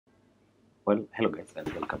Well, hello guys,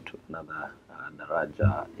 and welcome to another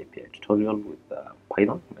Daraja API tutorial with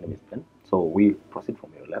Python. My name is Ben. So we proceed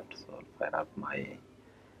from your left. So I'll fire up my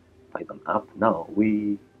Python app. Now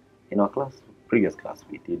in our previous class,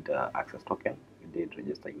 we did access token. We did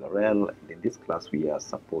register URL, and in this class, we are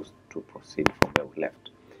supposed to proceed from where we left.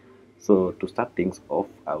 So to start things off,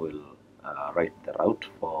 I will write the route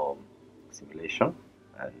for simulation.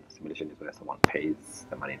 And simulation is where someone pays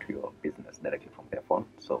the money to your business directly from their phone.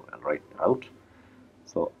 So I'll write the route.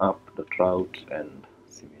 So app.route and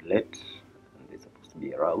simulate, and it's supposed to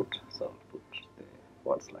be a route. So I'll put the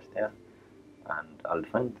forward slash there, and I'll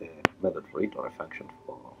define the method for it or a function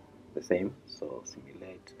for the same. So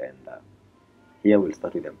simulate, and here we'll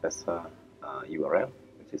start with the PESA URL,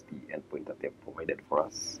 which is the endpoint that they've provided for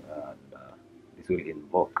us, and this will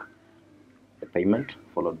invoke the payment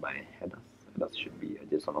followed by headers. Headers should be a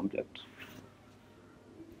JSON object.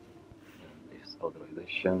 And this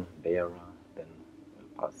authorization bearer, then we'll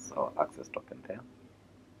pass our access token there.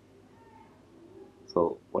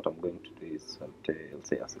 So what I'm going to do is I'll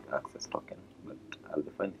say access token, but I'll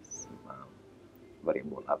define this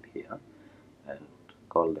variable up here and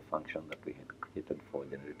call the function that we had created for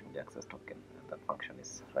generating the access token, and that function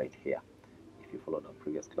is right here. If you followed our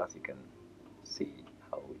previous class, you can see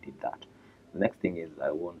how we did that. The next thing is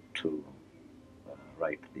I want to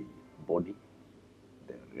write the body,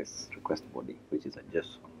 the request body, which is a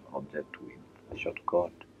JSON object with a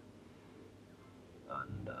shortcode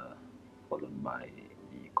and followed by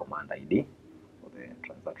the command ID for the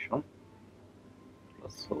transaction. We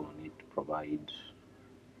also need to provide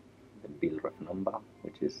the bill ref number,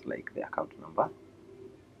 which is like the account number.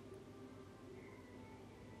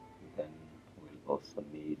 Then we'll also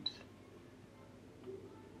need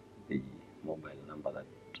the mobile number that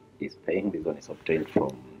is paying. This one is obtained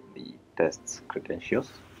from the test's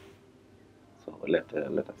credentials. So let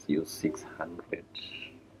us use 600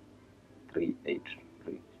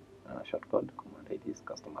 383 shortcode. Command ID is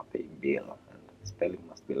customer pay bill, and spelling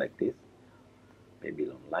must be like this: pay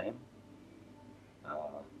bill online.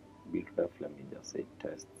 Bill ref, let me just say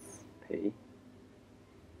tests pay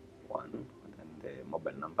 1, and then the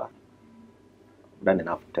mobile number. I've done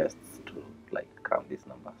enough tests to like cram this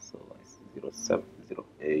number, so it's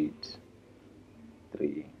 0708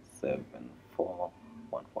 374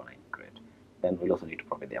 149. Great. Then we'll also need to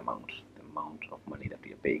provide the amount of money that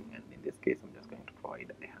we are paying, and in this case I'm just going to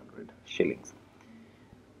provide 100 shillings.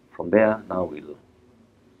 From there, now we'll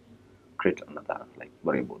create another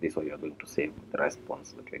variable. This way you are going to save the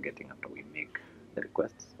response that we're getting after we make the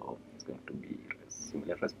request. So it's going to be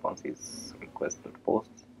similar response is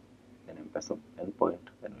request.post, then PESA endpoint,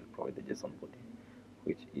 then we'll provide the JSON body,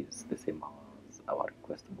 which is the same as our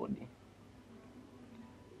request body.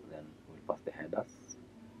 Then we'll pass the headers,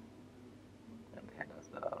 and the headers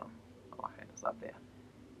are our headers are there.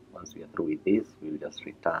 Once we are through with this, we'll just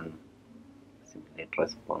return simulate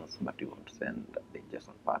response, but we want to send the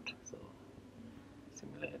JSON part. So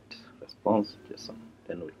simulate response JSON.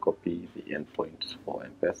 Then we'll copy the endpoint for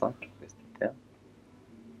PESA, paste it there.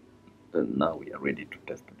 And now we are ready to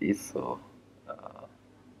test this. So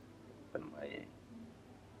open my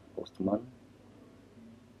Postman,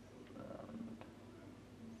 and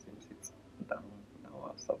since it's down, now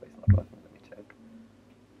our server is not working. Let me check.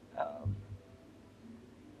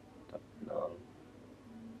 Terminal.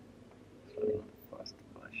 It's running on the first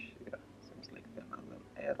bash here. Seems like there's another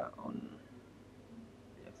error on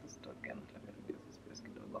the access token. Let me reduce the space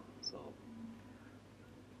kidogo. So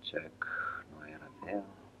check, no error there.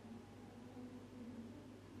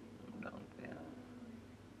 Down there,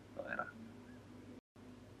 no error.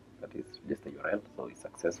 That is just the URL, so it's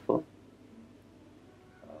successful.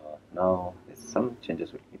 Now there's some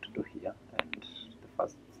changes we need to do here, and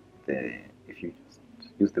if you just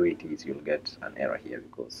use the way it is, you'll get an error here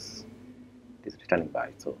because it is returning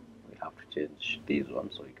byte. So we have to change these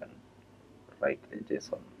ones so you can write the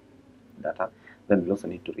JSON data. Then we also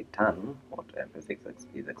need to return what PESA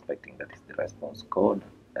is expecting, that is the response code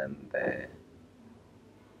and the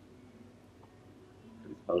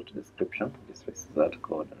result description. This result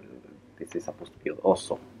code, and this is supposed to be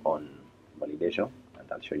also on validation,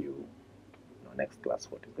 and I'll show you next class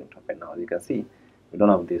what is going to happen. Now, as you can see, we don't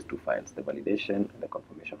have these two files, the validation and the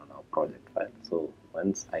confirmation, on our project file. So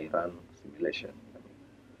once I run simulation, let me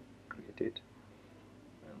create it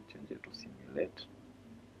and change it to simulate.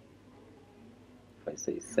 If I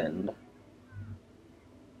say send,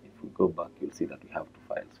 if we go back, you'll see that we have two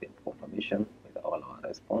files. We have confirmation with all our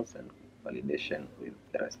response and validation with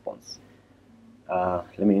the response.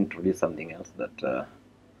 Let me introduce something else that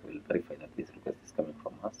will verify that this request is coming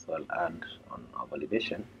from us. So I'll add on our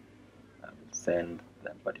validation, I will send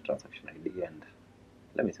that party transaction ID, and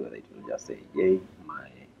let me see whether it will just say yay my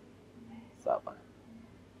server.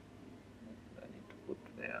 I need to put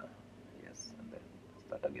there yes, and then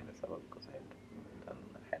start again the server because I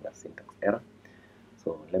had a syntax error.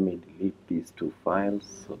 So let me delete these two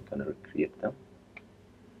files so we can recreate them.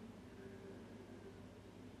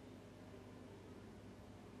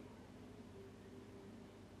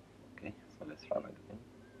 Okay, so let's run again.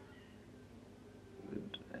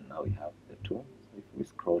 Good. And now we have the two. So if we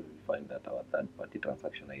scroll, we find that our third-party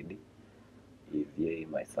transaction ID is yay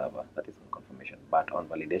my server. That is on confirmation, but on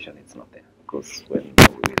validation it's not there because when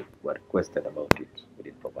we were requested about it, we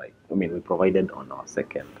didn't provide. I mean, we provided on our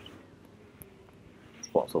second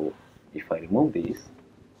spot. So if I remove this,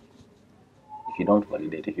 if you don't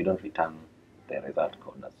validate, if you don't return the result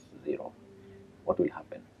code as 0, what will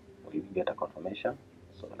happen? Will we get a confirmation?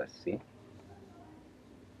 So let's see.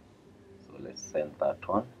 So let's send that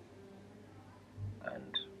one,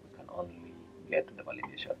 and we can only get the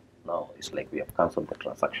validation. Now it's like we have cancelled the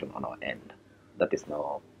transaction on our end. That is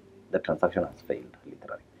now, the transaction has failed,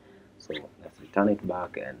 literally. So let's return it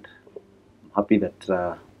back, and I'm happy that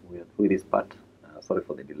we are through this part. Sorry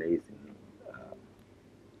for the delays in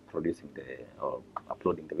producing or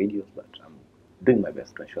uploading the videos, but I'm doing my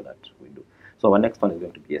best to ensure that we do. So our next one is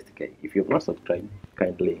going to be SDK. If you have not subscribed,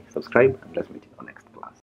 kindly subscribe, and let's meet in our next.